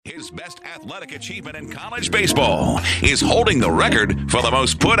America's best athletic achievement in college baseball is holding the record for the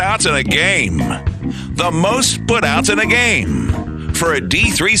most putouts in a game. The most putouts in a game for a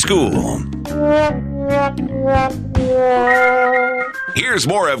D3 school. Here's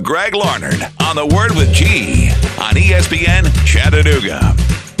more of Greg Larnard on The Word with G on ESPN Chattanooga.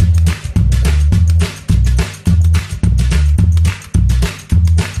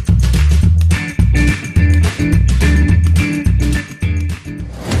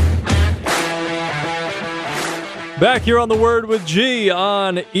 Back here on The Word with G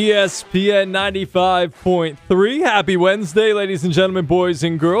on ESPN 95.3. Happy Wednesday, ladies and gentlemen, boys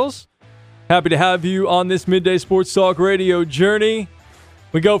and girls. Happy to have you on this midday sports talk radio journey.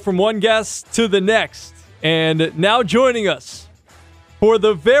 We go from one guest to the next. And now joining us for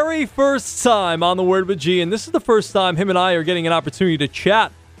the very first time on The Word with G, and this is the first time him and I are getting an opportunity to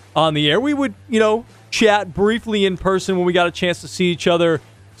chat on the air. We would, chat briefly in person when we got a chance to see each other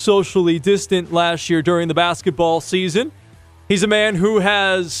socially distant last year during the basketball season. He's a man who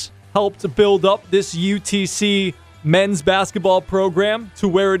has helped build up this UTC men's basketball program to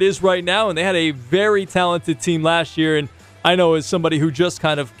where it is right now, and they had a very talented team last year. And I know, as somebody who just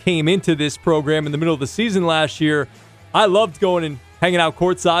kind of came into this program in the middle of the season last year, I loved going and hanging out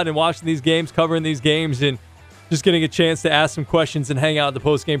courtside and watching these games, covering these games, and just getting a chance to ask some questions and hang out at the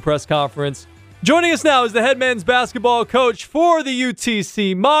post-game press conference. Joining us now is the head men's basketball coach for the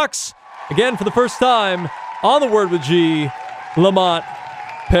UTC Mocs. Again, for the first time on The Word with G, Lamont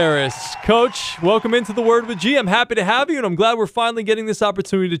Paris. Coach, welcome into The Word with G. I'm happy to have you, and I'm glad we're finally getting this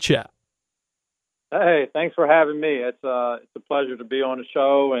opportunity to chat. Hey, thanks for having me. It's a pleasure to be on the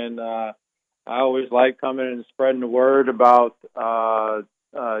show, and I always like coming and spreading the word about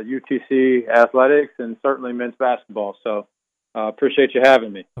UTC athletics and certainly men's basketball. So appreciate you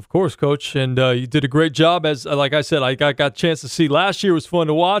having me. Of course, Coach, and you did a great job. As like I said, I got a chance to see last year. It was fun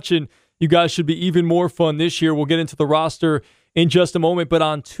to watch, and you guys should be even more fun this year. We'll get into the roster in just a moment, but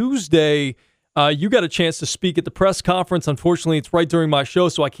on Tuesday, you got a chance to speak at the press conference. Unfortunately, it's right during my show,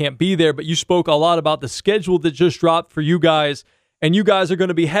 so I can't be there, but you spoke a lot about the schedule that just dropped for you guys, and you guys are going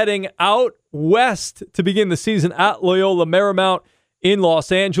to be heading out west to begin the season at Loyola Marymount in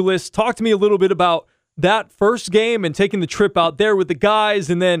Los Angeles. Talk to me a little bit about that first game and taking the trip out there with the guys,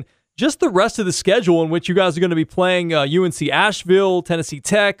 and then just the rest of the schedule in which you guys are going to be playing UNC Asheville, Tennessee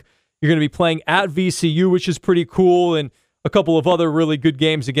Tech. You're going to be playing at VCU, which is pretty cool, and a couple of other really good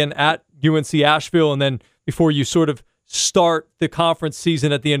games again at UNC Asheville, and then before you sort of start the conference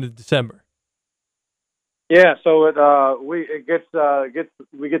season at the end of December. Yeah, so we get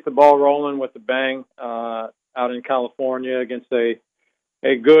the ball rolling with a bang out in California against a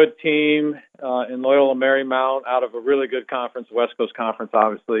good team in Loyola Marymount out of a really good conference. West Coast Conference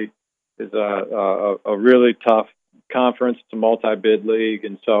obviously is a really tough conference. It's a multi-bid league,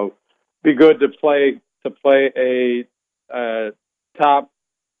 and so be good to play a top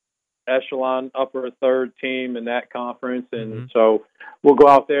echelon upper third team in that conference, and so we'll go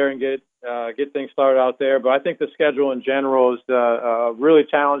out there and get things started out there. But I think the schedule in general is really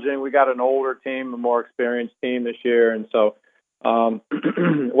challenging. We got an older team, a more experienced team this year, and so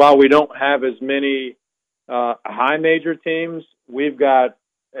while we don't have as many high major teams, we've got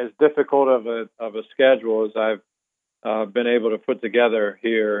as difficult of a schedule as I've been able to put together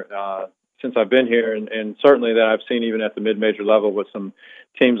here since I've been here, and certainly that I've seen even at the mid-major level with some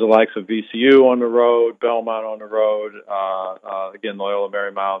teams the likes of VCU on the road, Belmont on the road, again, Loyola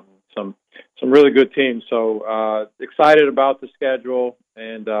Marymount, some really good teams. So excited about the schedule,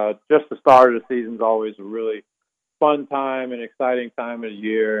 and just the start of the season is always a really fun time and exciting time of the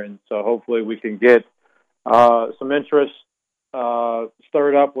year, and so hopefully we can get some interest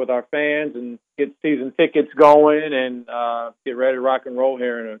stirred up with our fans and get season tickets going and get ready to rock and roll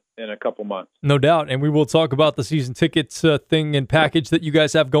here in a couple months. No doubt, and we will talk about the season tickets thing and package that you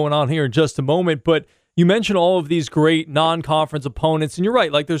guys have going on here in just a moment, but you mentioned all of these great non-conference opponents, and you're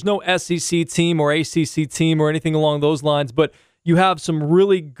right, like there's no SEC team or ACC team or anything along those lines, but you have some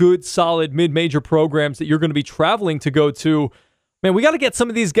really good, solid mid-major programs that you're going to be traveling to go to. Man, we got to get some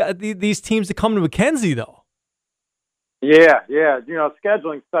of these teams to come to McKenzie, though. Yeah.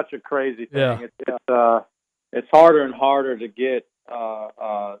 Scheduling's such a crazy thing. Yeah. It's harder and harder to get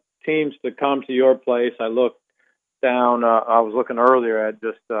teams to come to your place. I looked down. I was looking earlier at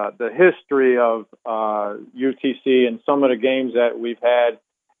just the history of UTC and some of the games that we've had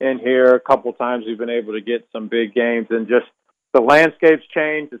in here. A couple times we've been able to get some big games, and just the landscape's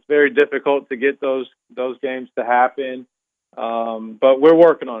changed. It's very difficult to get those games to happen. But we're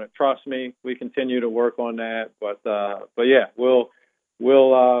working on it. Trust me, we continue to work on that. But yeah, we'll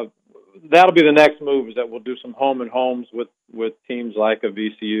that'll be the next move, is that we'll do some home and homes with teams like a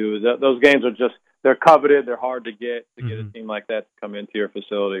VCU. Those games are they're coveted. They're hard to get a team like that to come into your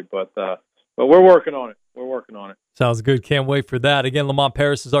facility. But we're working on it. We're working on it. Sounds good. Can't wait for that. Again, Lamont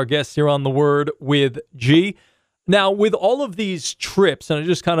Paris is our guest here on The Word with G. Now, with all of these trips, and I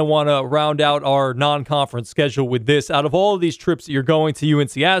just kind of want to round out our non-conference schedule with this, out of all of these trips that you're going to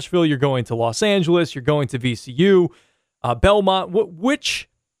UNC Asheville, you're going to Los Angeles, you're going to VCU, Belmont, which,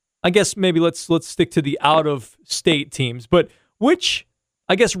 I guess maybe let's stick to the out-of-state teams, but which,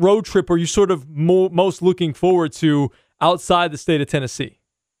 I guess, road trip are you sort of most looking forward to outside the state of Tennessee?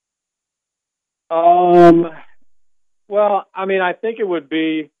 Well, I mean, I think it would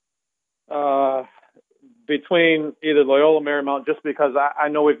be between either Loyola Marymount, just because I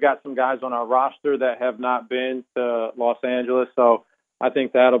know we've got some guys on our roster that have not been to Los Angeles, so I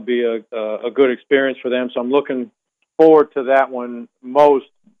think that'll be a good experience for them. So I'm looking forward to that one most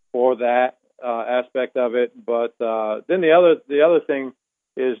for that aspect of it. But then the other thing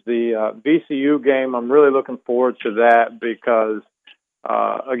is the VCU game. I'm really looking forward to that because,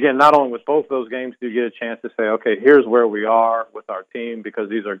 again, not only with both those games do you get a chance to say, okay, here's where we are with our team, because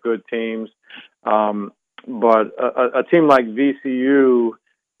these are good teams. But a team like VCU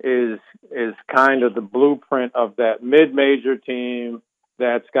is kind of the blueprint of that mid-major team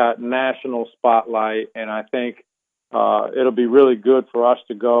that's got national spotlight, and I think it'll be really good for us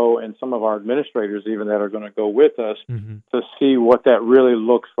to go, and some of our administrators even that are going to go with us, to see what that really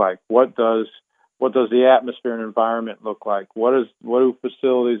looks like. What does the atmosphere and environment look like? What do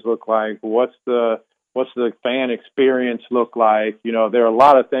facilities look like? What's the fan experience look like? You know, there are a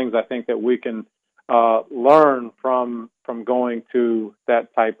lot of things I think that we can learn from going to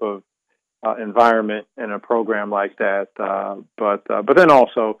that type of environment in a program like that. But then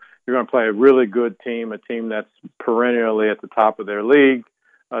also you're going to play a really good team, a team that's perennially at the top of their league,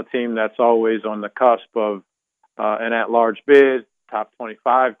 a team that's always on the cusp of an at-large bid, top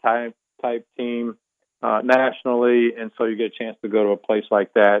 25 type team nationally, and so you get a chance to go to a place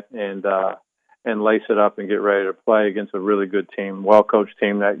like that and lace it up and get ready to play against a really good team, well-coached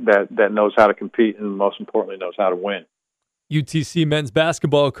team that knows how to compete and, most importantly, knows how to win. UTC men's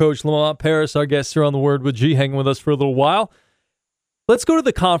basketball coach Lamont Paris, our guest here on The Word with G, hanging with us for a little while. Let's go to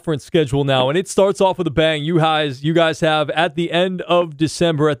the conference schedule now, and it starts off with a bang. You guys have, at the end of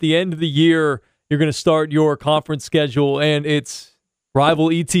December, at the end of the year, you're going to start your conference schedule, and it's rival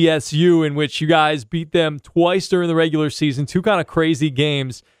ETSU, in which you guys beat them twice during the regular season, two kind of crazy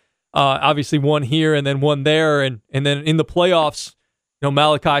games. Obviously one here and then one there, and then in the playoffs, you know,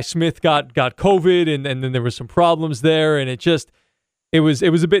 Malachi Smith got COVID, and then there were some problems there, and it was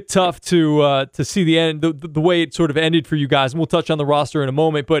a bit tough to see the end, the way it sort of ended for you guys. And we'll touch on the roster in a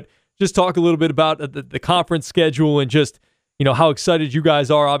moment, but just talk a little bit about the conference schedule and just, you know, how excited you guys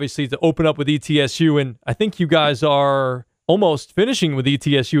are, obviously, to open up with ETSU, and I think you guys are almost finishing with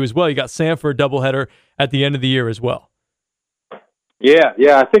ETSU as well. You got Sanford doubleheader at the end of the year as well.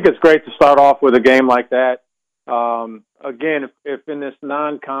 Yeah, I think it's great to start off with a game like that. Again, if in this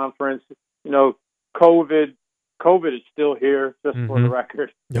non-conference, you know, COVID is still here, just for the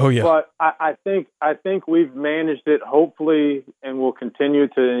record. Oh yeah. But I think we've managed it, hopefully, and we'll continue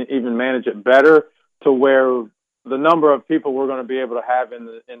to even manage it better, to where the number of people we're going to be able to have in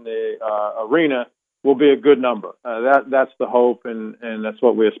the arena will be a good number. That's the hope, and that's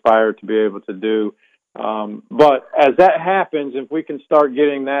what we aspire to be able to do. But as that happens, if we can start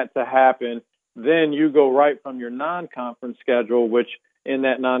getting that to happen, then you go right from your non-conference schedule, which in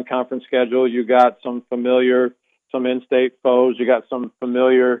that non-conference schedule, you got some in-state foes. You got some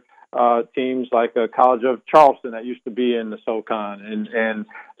familiar teams like College of Charleston that used to be in the SoCon. And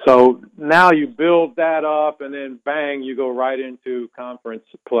so now you build that up, and then bang, you go right into conference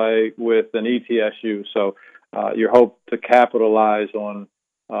play with an ETSU. So you hope to capitalize on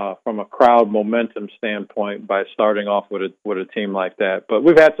from a crowd momentum standpoint by starting off with a team like that. But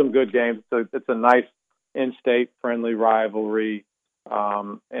we've had some good games. So it's a nice in-state friendly rivalry,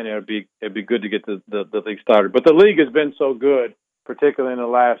 and it'd be good to get the league started. But the league has been so good, particularly in the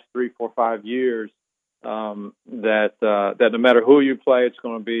last 3, 4, 5 years, that no matter who you play,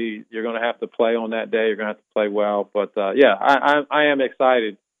 you're going to have to play on that day. You're going to have to play well. But I am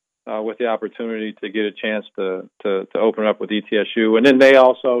excited with the opportunity to get a chance to open up with ETSU. And then they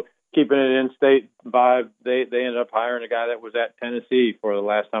also, keeping it in state, they ended up hiring a guy that was at Tennessee for the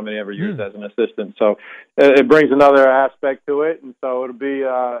last how many ever years as an assistant. So it brings another aspect to it, and so should be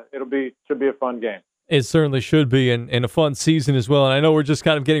a fun game. It certainly should be, and a fun season as well. And I know we're just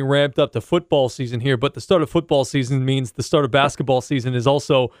kind of getting ramped up to football season here, but the start of football season means the start of basketball season is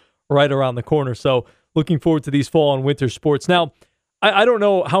also right around the corner. So looking forward to these fall and winter sports. Now, I don't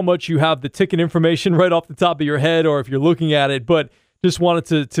know how much you have the ticket information right off the top of your head or if you're looking at it, but just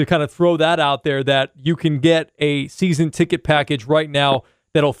wanted to kind of throw that out there that you can get a season ticket package right now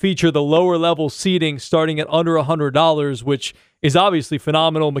that'll feature the lower level seating starting at under $100, which is obviously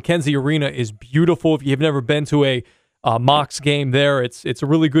phenomenal. Mackenzie Arena is beautiful. If you've never been to a Mocs game there, it's a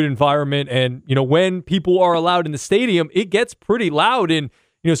really good environment. And, when people are allowed in the stadium, it gets pretty loud. And,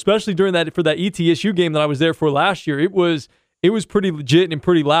 especially during for that ETSU game that I was there for last year, it was pretty legit and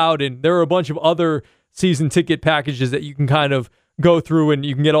pretty loud. And there are a bunch of other season ticket packages that you can kind of go through, and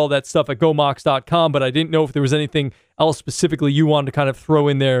you can get all that stuff at gomocs.com, but I didn't know if there was anything else specifically you wanted to kind of throw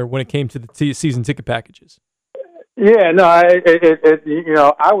in there when it came to the season ticket packages. Yeah, no,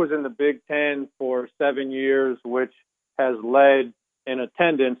 I was in the Big Ten for 7 years, which has led in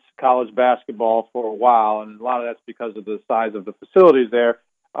attendance college basketball for a while, and a lot of that's because of the size of the facilities there.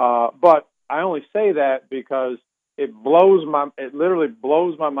 But I only say that because it literally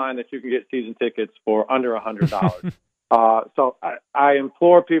blows my mind that you can get season tickets for under $100. So I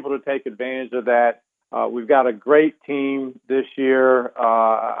implore people to take advantage of that. We've got a great team this year.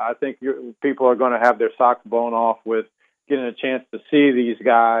 I think people are going to have their socks blown off with getting a chance to see these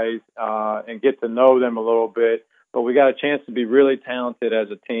guys and get to know them a little bit. But we got a chance to be really talented as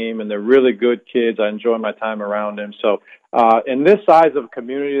a team, and they're really good kids. I enjoy my time around them. So in this size of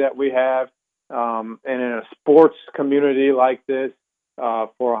community that we have, and in a sports community like this,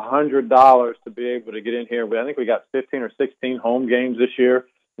 for $100 to be able to get in here, I think we got 15 or 16 home games this year,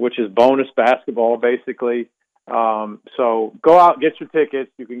 which is bonus basketball, basically. So go out, get your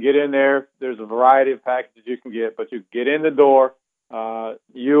tickets. You can get in there. There's a variety of packages you can get, but you get in the door.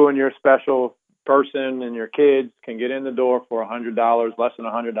 You and your special person and your kids can get in the door for $100, less than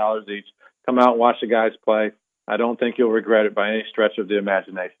 $100 each. Come out and watch the guys play. I don't think you'll regret it by any stretch of the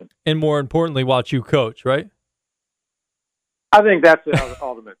imagination. And more importantly, watch you coach, right? I think that's the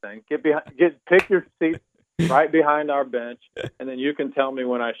ultimate thing. Pick your seat right behind our bench, and then you can tell me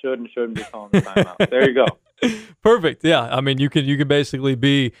when I should and shouldn't be calling the timeout. There you go. Perfect. Yeah, I mean, you can basically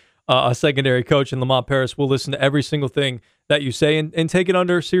be a secondary coach, and Lamont Paris will listen to every single thing that you say and take it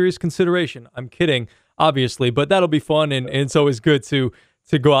under serious consideration. I'm kidding, obviously, but that'll be fun, and it's always good to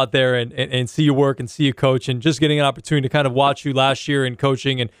go out there and see you work and see you coach, and just getting an opportunity to kind of watch you last year in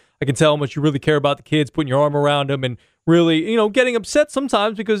coaching, and I can tell how much you really care about the kids, putting your arm around them, and really, getting upset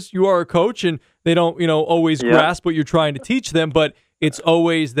sometimes because you are a coach and they don't, always grasp what you're trying to teach them, but it's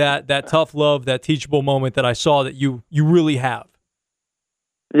always that tough love, that teachable moment that I saw that you really have.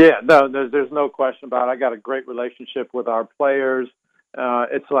 Yeah, no, there's no question about it. I got a great relationship with our players.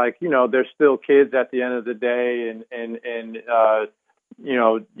 It's like, they're still kids at the end of the day, and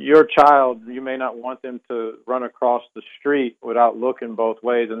your child, you may not want them to run across the street without looking both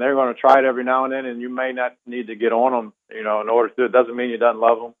ways, and they're going to try it every now and then, and you may not need to get on them, in order to do it. Doesn't mean you doesn't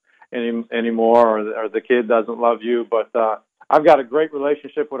love them anymore, or the kid doesn't love you, but I've got a great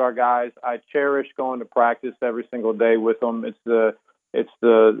relationship with our guys. I cherish going to practice every single day with them. It's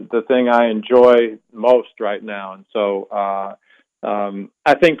the thing I enjoy most right now, and so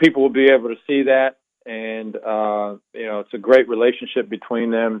I think people will be able to see that. And, it's a great relationship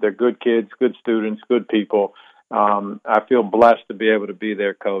between them. They're good kids, good students, good people. I feel blessed to be able to be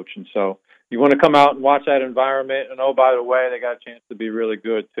their coach. And so you want to come out and watch that environment. And, oh, by the way, they got a chance to be really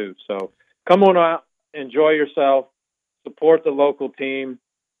good, too. So come on out, enjoy yourself, support the local team,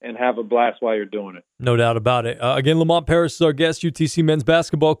 and have a blast while you're doing it. No doubt about it. Again, Lamont Paris is our guest, UTC men's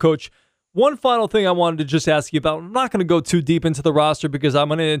basketball coach. One final thing I wanted to just ask you about. I'm not going to go too deep into the roster because I'm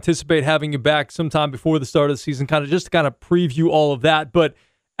going to anticipate having you back sometime before the start of the season, kind of preview all of that. But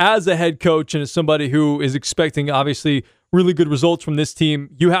as a head coach and as somebody who is expecting, obviously, really good results from this team,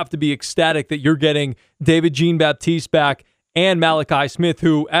 you have to be ecstatic that you're getting David Jean-Baptiste back and Malachi Smith,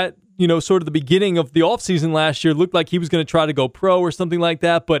 who at sort of the beginning of the offseason last year looked like he was going to try to go pro or something like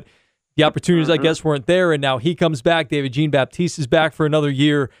that, but the opportunities, I guess, weren't there, and now he comes back. David Jean-Baptiste is back for another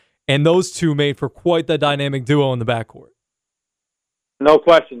year. And those two made for quite the dynamic duo in the backcourt. No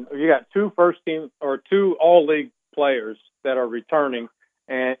question. You got two first-team or two all-league players that are returning,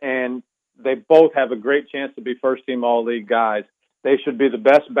 and they both have a great chance to be first-team all-league guys. They should be the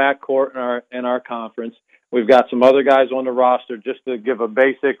best backcourt in our conference. We've got some other guys on the roster just to give a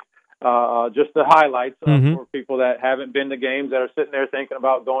basic, just the highlights for people that haven't been to games, that are sitting there thinking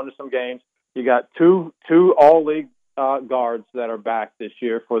about going to some games. You got two all-league guards that are back this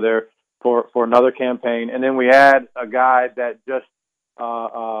year for another campaign, and then we add a guy that just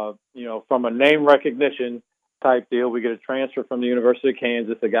from a name recognition type deal, we get a transfer from the University of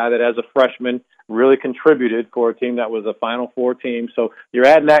Kansas, a guy that as a freshman really contributed for a team that was a Final Four team. So you're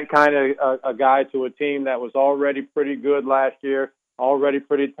adding that kind of a guy to a team that was already pretty good last year. already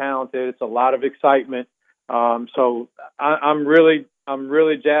pretty talented. It's a lot of excitement. So I'm really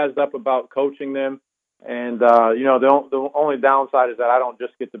jazzed up about coaching them. And, the only downside is that I don't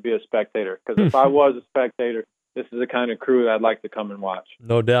just get to be a spectator, because if I was a spectator, this is the kind of crew that I'd like to come and watch.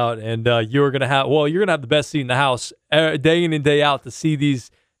 No doubt. And you're going to have the best seat in the house day in and day out to see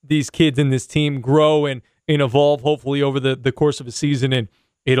these kids and this team grow and evolve, hopefully over the course of a season. And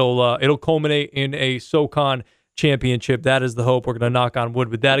it'll culminate in a SoCon championship. That is the hope. We're going to knock on wood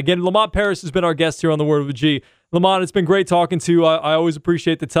with that. Again, Lamont Paris has been our guest here on The Word with G. Lamont, it's been great talking to you. I always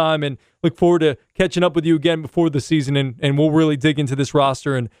appreciate the time and look forward to catching up with you again before the season, and we'll really dig into this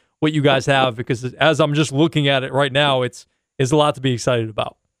roster and what you guys have, because as I'm just looking at it right now, it's a lot to be excited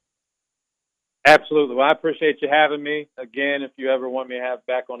about. Absolutely. Well, I appreciate you having me. Again, if you ever want me to have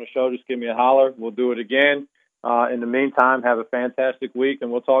back on the show, just give me a holler. We'll do it again. In the meantime, have a fantastic week,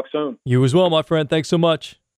 and we'll talk soon. You as well, my friend. Thanks so much.